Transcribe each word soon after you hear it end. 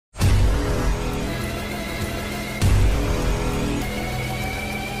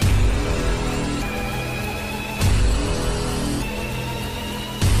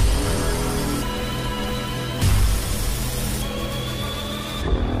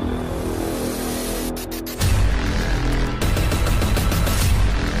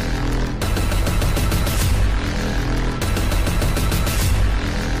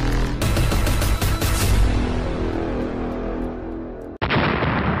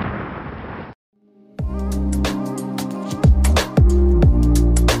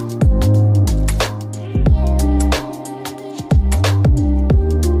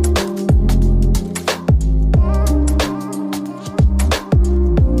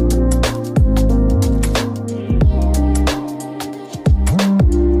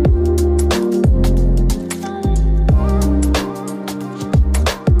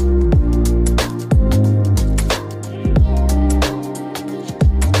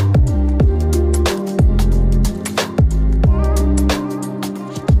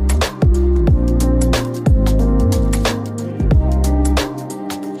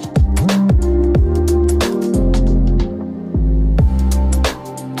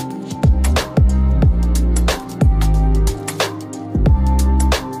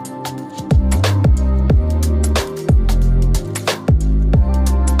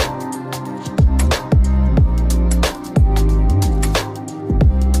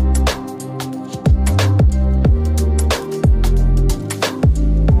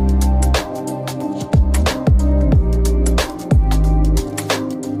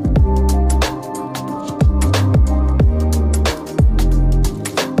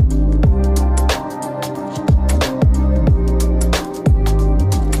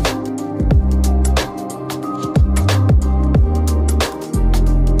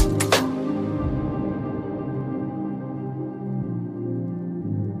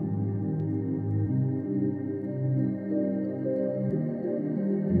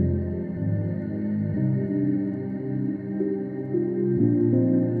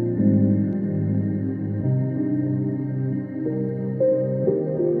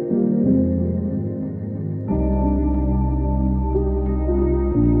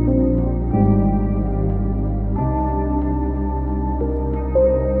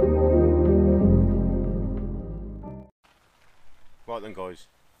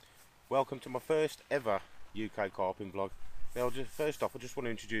Welcome to my first ever UK Carpin vlog. Now, first off, I just want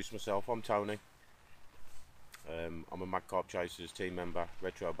to introduce myself. I'm Tony. I'm a Mad Carp Chasers team member,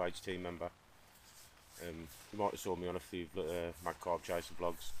 Retro Baits team member. You might have saw me on a few Mad Carp Chaser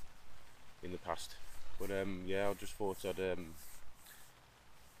vlogs in the past. But yeah, I just thought I'd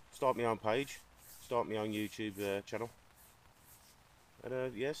start my own page, start my own YouTube channel.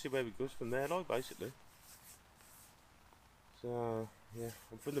 And yeah, see where it goes from there, like, basically. So yeah,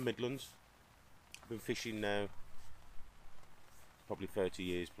 I'm from the Midlands. I've been fishing now probably 30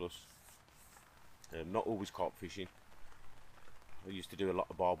 years plus. Not always carp fishing. I used to do a lot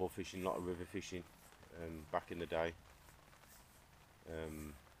of barbel fishing, a lot of river fishing back in the day.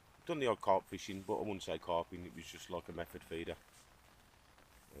 Done the odd carp fishing, but I wouldn't say carping. It was just like a method feeder,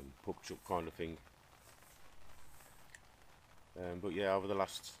 pub chuck kind of thing. But yeah, over the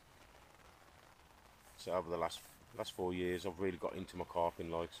last 4 years, I've really got into my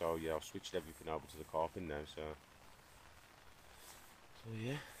carping, like. So yeah, I've switched everything over to the carping now. So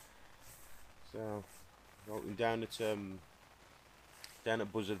yeah. So I'm down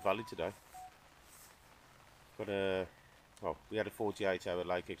at Buzzard Valley today. Got well, we had a 48-hour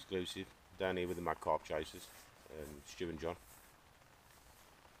lake exclusive down here with the Mad Carp Chasers, Stu and John.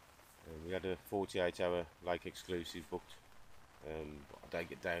 We had a 48-hour lake exclusive booked. I didn't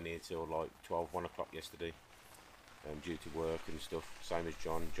get down here till like 1 o'clock yesterday, due to work and stuff. Same as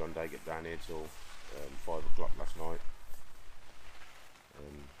John. John didn't get down here till 5 o'clock last night.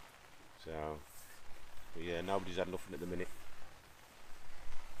 So but yeah, nobody's had nothing at the minute.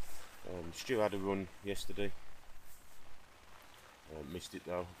 Stu had a run yesterday. Missed it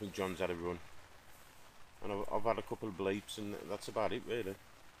though. I think John's had a run, and I've had a couple of bleeps, and that's about it really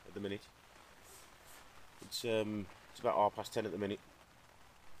at the minute. It's about 10:30 at the minute.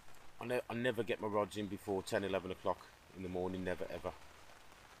 I never get my rods in before 10-11 o'clock in the morning, never ever.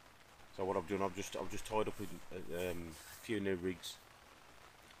 So what I've done, I've just tied up a few new rigs.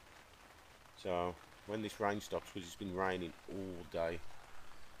 So when this rain stops, because it's been raining all day,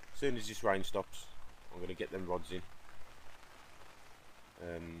 as soon as this rain stops, I'm going to get them rods in,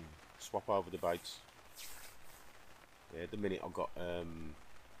 swap over the baits. Yeah, at the minute I've got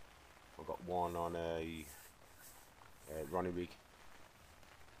one on a Ronnie rig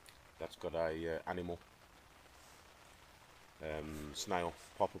that's got a animal snail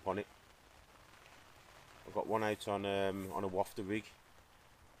pop up on it. I've got one out on a wafter rig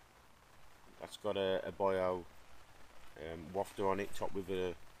that's got a bio wafter on it, topped with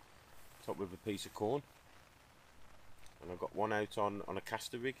a piece of corn. And I've got one out on a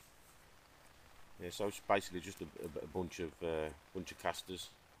caster rig. Yeah, so it's basically just a bunch of casters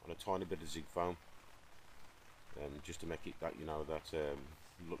on a tiny bit of zig foam, just to make it that, you know, that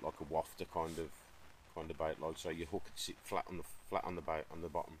look like a wafter kind of bait, like. So your hook would sit flat on the bait on the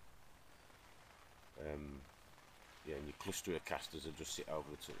bottom. Yeah, and your cluster of casters will just sit over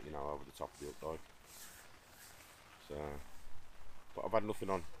the over the top of the hook, like. So, but I've had nothing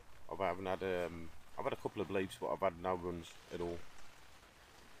on. I've had a couple of bleeps, but I've had no runs at all.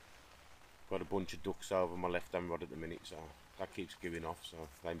 Got a bunch of ducks over my left hand rod at the minute, so that keeps giving off, so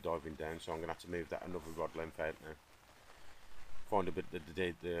I'm diving down, so I'm going to have to move that another rod length out now. Find a bit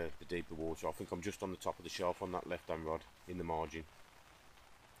the deeper water. I think I'm just on the top of the shelf on that left hand rod in the margin,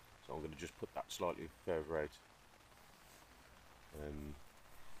 so I'm going to just put that slightly further out.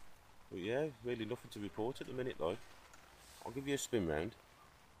 But yeah, really nothing to report at the minute, like. I'll give you a spin round,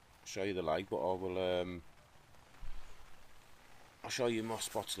 show you the lake, but I'll show you my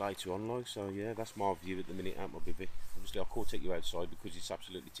spots later on, like. So yeah, that's my view at the minute out my bivvy. Obviously I can't take you outside because it's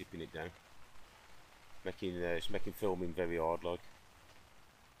absolutely tipping it down, it's making filming very hard, like.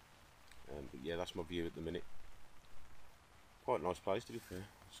 But yeah, that's my view at the minute. Quite a nice place, to be fair.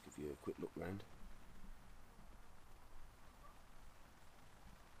 Just give you a quick look round.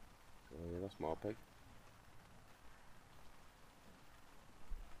 So yeah, that's my peg.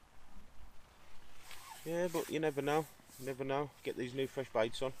 Yeah, but you never know. You never know. Get these new fresh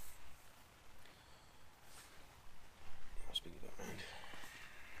baits on. I'll spin you that round.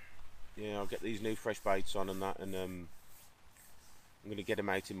 Yeah, I'll get these new fresh baits on and that, and I'm gonna get them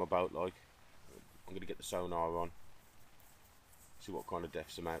out in my boat, like. I'm gonna get the sonar on. See what kind of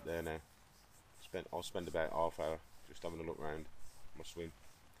depths I'm out there now. I'll spend about half hour just having a look round my swim.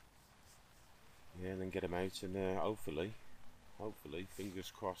 Yeah, and then get them out, and hopefully,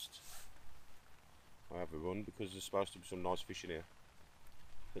 fingers crossed, I have a run, because there's supposed to be some nice fish in here.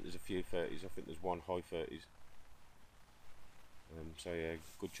 I think there's a few 30s. I think there's one high 30s. So yeah,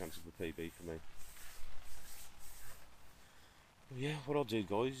 good chance of a PB for me. But yeah, what I'll do,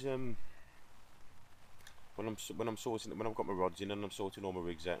 guys, when I've got my rods in and I'm sorting all my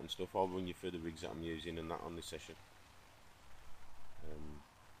rigs out and stuff, I'll run you through the rigs that I'm using and that on this session.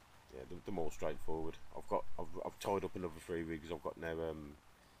 Yeah, they're more straightforward. I've tied up another 3 rigs. I've got now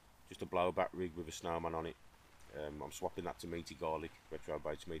just a blowback rig with a snowman on it. I'm swapping that to meaty garlic, retro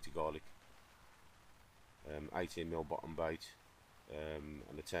bait to meaty garlic. 18mm bottom bait,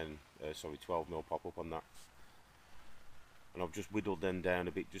 and a 12mm pop up on that. And I've just whittled them down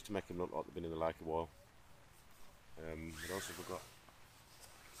a bit just to make them look like they've been in the lake a while. What else have I got?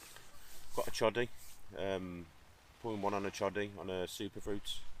 Got a choddy. Putting one on a choddy on a super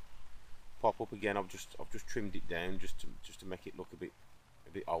fruits pop up again. I've just trimmed it down just to make it look a bit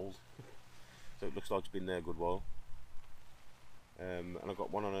old, so it looks like it's been there a good while. And I've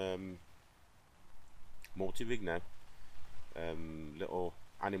got one on a multi rig now. Little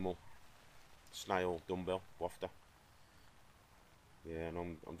animal snail dumbbell wafter. Yeah,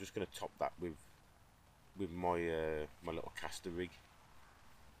 and I'm just going to top that with my my little caster rig,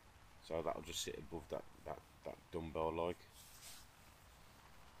 so that'll just sit above that dumbbell like.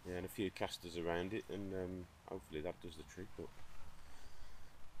 Yeah, and a few casters around it, and hopefully that does the trick. But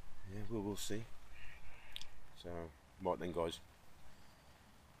yeah, we'll see. So right then, guys,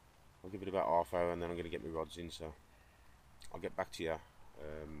 I'll give it about half hour, and then I'm going to get my rods in. So I'll get back to you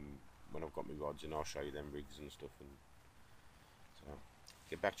when I've got my rods, and I'll show you them rigs and stuff. And so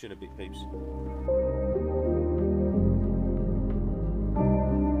get back to you in a bit, peeps.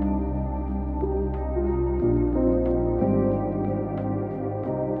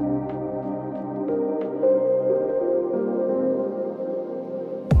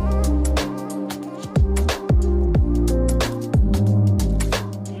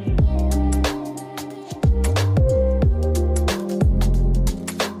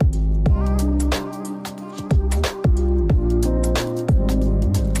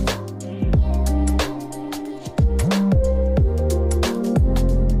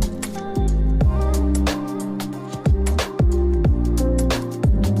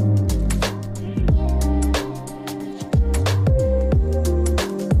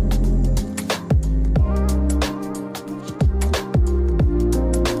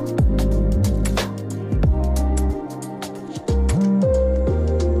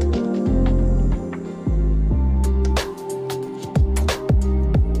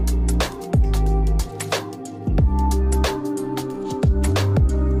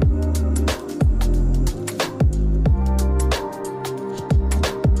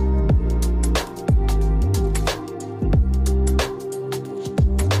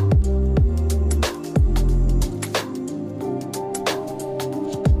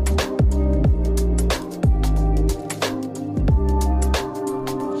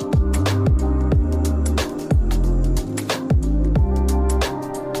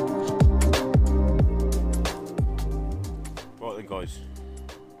 Guys,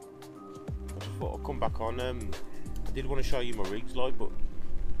 I just thought I'd come back on. I did want to show you my rigs like, but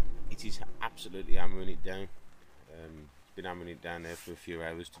it is absolutely hammering it down. It's been hammering it down there for a few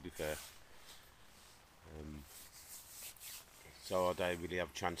hours, to be fair. So I don't really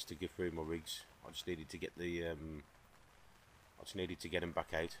have a chance to get through my rigs. I just needed to get them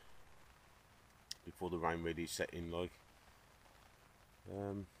back out before the rain really set in, like.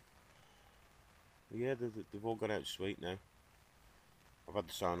 Yeah, they've all gone out sweet now. I've had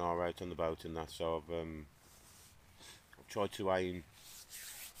the sonar out on the boat and that, so I've tried to aim.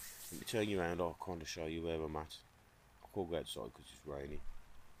 Let me turn you around. I'll kind of show you where I'm at. I can't go outside because it's raining.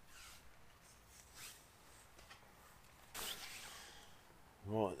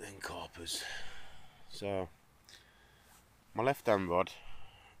 Right then, carpers. So my left hand rod,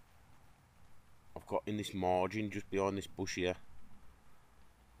 I've got in this margin just behind this bush here.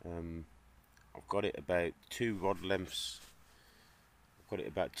 I've got it about 2 rod lengths. Got it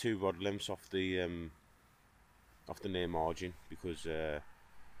about 2 rod lengths off the near margin, because there's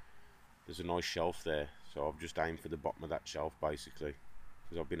a nice shelf there, so I've just aimed for the bottom of that shelf basically,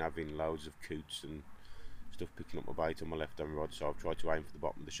 because I've been having loads of coots and stuff picking up my bait on my left hand rod, so I've tried to aim for the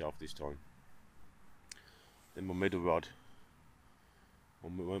bottom of the shelf this time. Then my middle rod,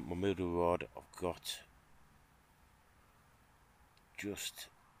 I've got just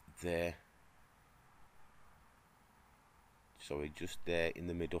there. Sorry, just there in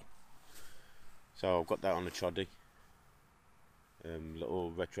the middle. So I've got that on a choddy,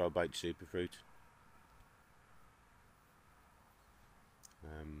 little retro bait super fruit.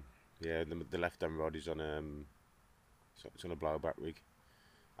 Yeah, the left hand rod is on it's on a blowback rig,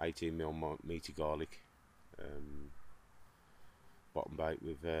 18mm meaty garlic, bottom bait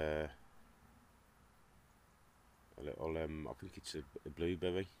with a little I think it's a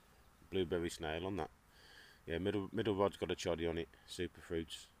blueberry snail on that. Yeah, middle rod's got a choddy on it, super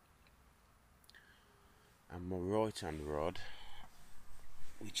fruits. And my right hand rod,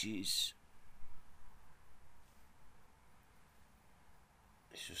 which is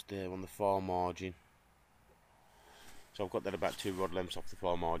it's just there on the far margin. So I've got that about 2 rod lengths off the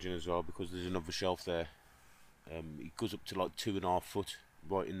far margin as well, because there's another shelf there. It goes up to like 2.5 foot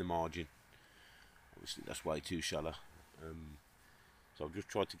right in the margin. Obviously that's way too shallow. So I've just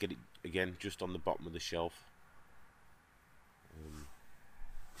tried to get it again just on the bottom of the shelf.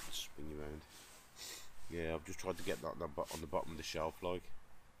 Spin you around. Yeah, I've just tried to get that on the bottom of the shelf, like,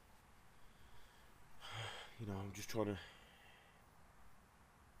 you know, I'm just trying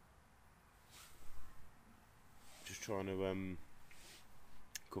to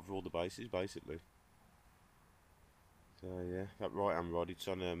cover all the bases basically. So yeah, that right hand rod, it's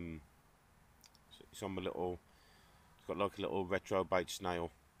on my little, it's got like a little retro bait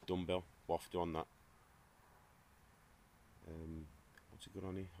snail dumbbell wafter on that. What's it got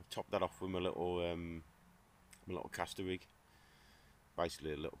on here? I've topped that off with my little caster rig,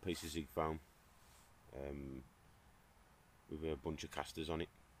 basically a little piece of zig foam with a bunch of casters on it,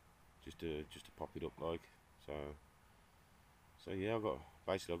 just to pop it up like. So yeah, I've got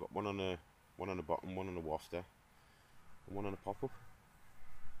one on the bottom, one on the wafter, and one on a pop up.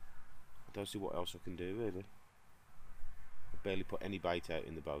 I don't see what else I can do really. I barely put any bait out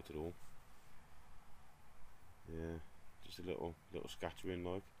in the boat at all. Yeah, just a little scattering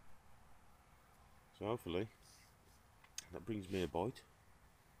like. So hopefully that brings me a bite.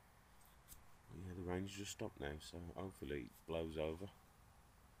 Yeah, the rain's just stopped now, so hopefully it blows over.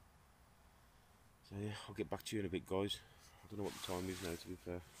 So yeah, I'll get back to you in a bit, guys. I don't know what the time is now, to be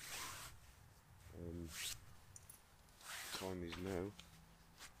fair. Time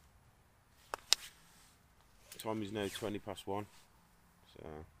is now 20 past 1. So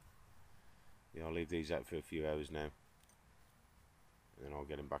yeah, I'll leave these out for a few hours now, and then I'll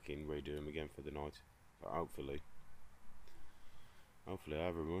get them back in, redo them again for the night. But hopefully I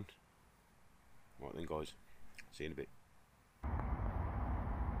have a run. Right then, guys, see you in a bit.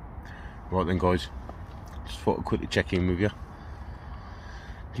 Right then, guys, just thought I'd quickly check in with you,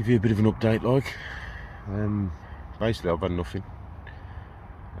 give you a bit of an update like. Basically I've had nothing,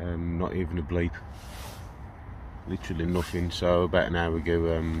 not even a bleep, literally nothing. So about an hour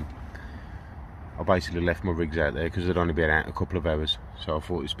ago I basically left my rigs out there because they'd only been out a couple of hours, so I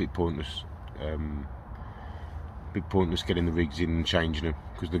thought it's a bit pointless getting the rigs in and changing them,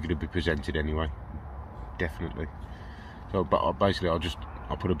 because they're going to be presented anyway, definitely. So but basically I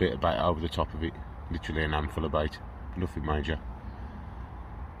put a bit of bait over the top of it, literally an handful of bait, nothing major,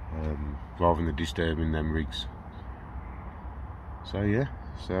 rather than disturbing them rigs. So yeah,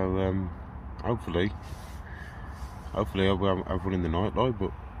 hopefully I'll have one in the night, like,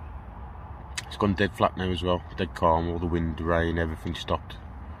 but it's gone dead flat now as well, dead calm, all the wind, the rain, everything stopped.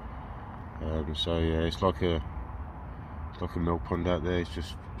 So yeah, it's like a milk pond out there. It's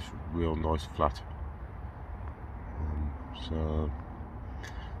just real nice flat. So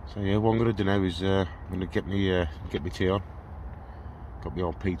yeah, what I'm gonna do now is I'm gonna get me tea on. Got me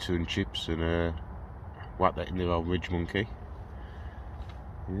old pizza and chips, and whack that in the old Ridge Monkey.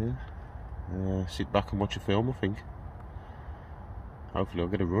 Yeah, sit back and watch a film, I think. Hopefully I'll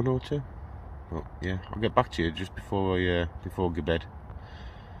get a run or two. But yeah, I'll get back to you just before I go to bed.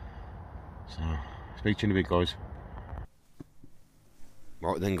 So speak to you in a bit, guys.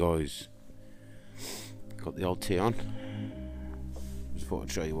 Right then, guys, got the old tea on. Just thought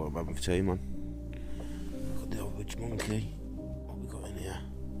I'd show you what I'm having for tea, man. Got the old Ridge Monkey. What we got in here?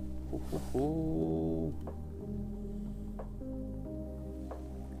 Ooh.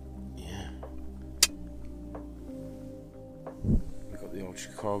 Yeah. We got the old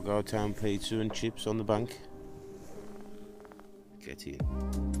Chicago Town pizza and chips on the bank. Get in.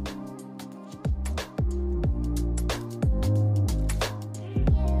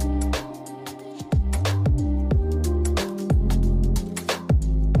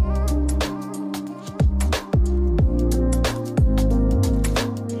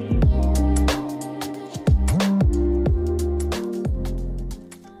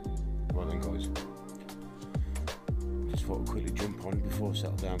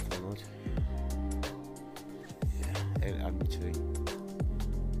 Settle down for the night. Yeah, add me tea,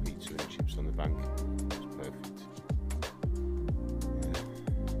 pizza and chips on the bank. It's perfect.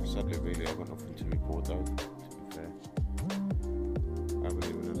 Yeah. Sadly, really, I've got nothing to report though, to be fair. I haven't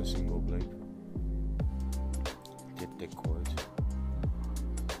even had a single bleep. Dead quiet.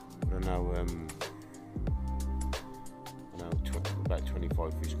 But I know about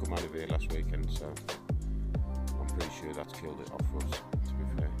 25 fish come out of here last weekend, so I'm pretty sure that's killed it off for us, to be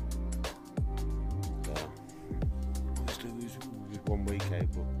fair. So out,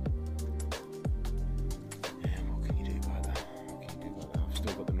 but yeah, what can you do about that? What can you do about that? I've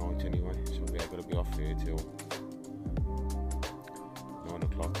still got the night anyway, so I've got to be off here till 9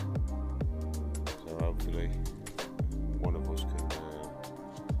 o'clock. So hopefully one of us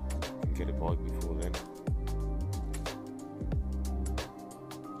can get a bite before then.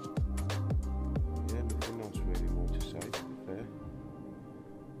 Yeah, nothing else really more to say, to be fair.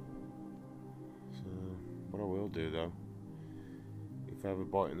 So what I will do though, if I have a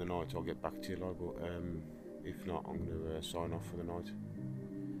bite in the night, I'll get back to you, like, but if not, I'm going to sign off for the night.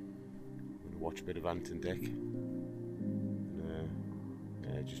 I'm going to watch a bit of Ant and Deck and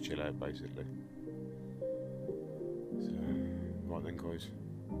yeah, just chill out basically. So right then guys,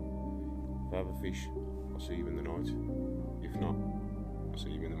 if I have a fish, I'll see you in the night. If not, I'll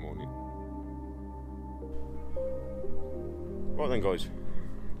see you in the morning. Right then guys,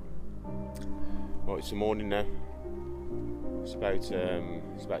 right, it's the morning now. It's about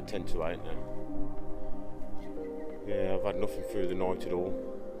 10 to 8 now. Yeah, I've had nothing through the night at all.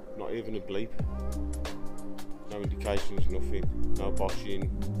 Not even a bleep. No indications, nothing. No boshing.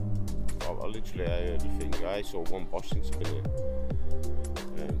 I literally heard a thing. I saw one bosh since I've been here.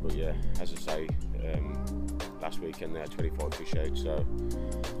 But yeah, as I say, last weekend they had 25 fish out, so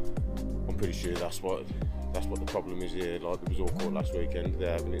I'm pretty sure that's what the problem is here. Like, it was all caught last weekend.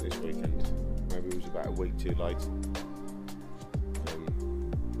 They're having it this weekend. Maybe it was about a week too late.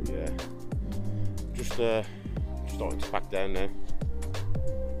 Yeah, just starting to pack down now.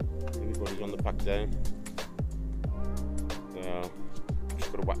 Everybody's on the pack down.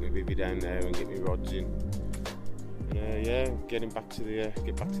 Just got to whack my bivvy down there and get my rods in. And yeah, get back to the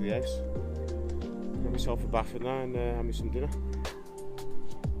house. Get myself a bath and that, and have me some dinner.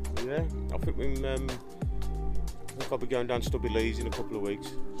 But yeah, I think I'll be going down Stubby Lee's in a couple of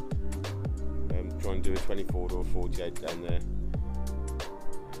weeks. Try and do a 24 or a 48 down there.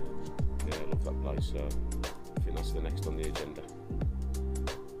 Yeah, I love that place, so I think that's the next on the agenda.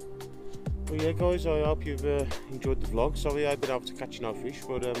 Well yeah guys, I hope you've enjoyed the vlog. Sorry I've been able to catch no fish,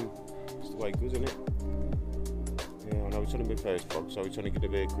 but it's the way it goes, isn't it? Yeah, I know it's only my first vlog, so it's only going to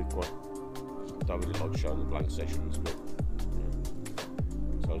be a quick one. I don't really like showing the blank sessions, but yeah.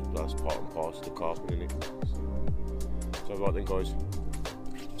 So that's part and parcel of the carping, isn't it? So right then guys,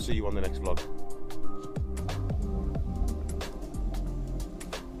 see you on the next vlog.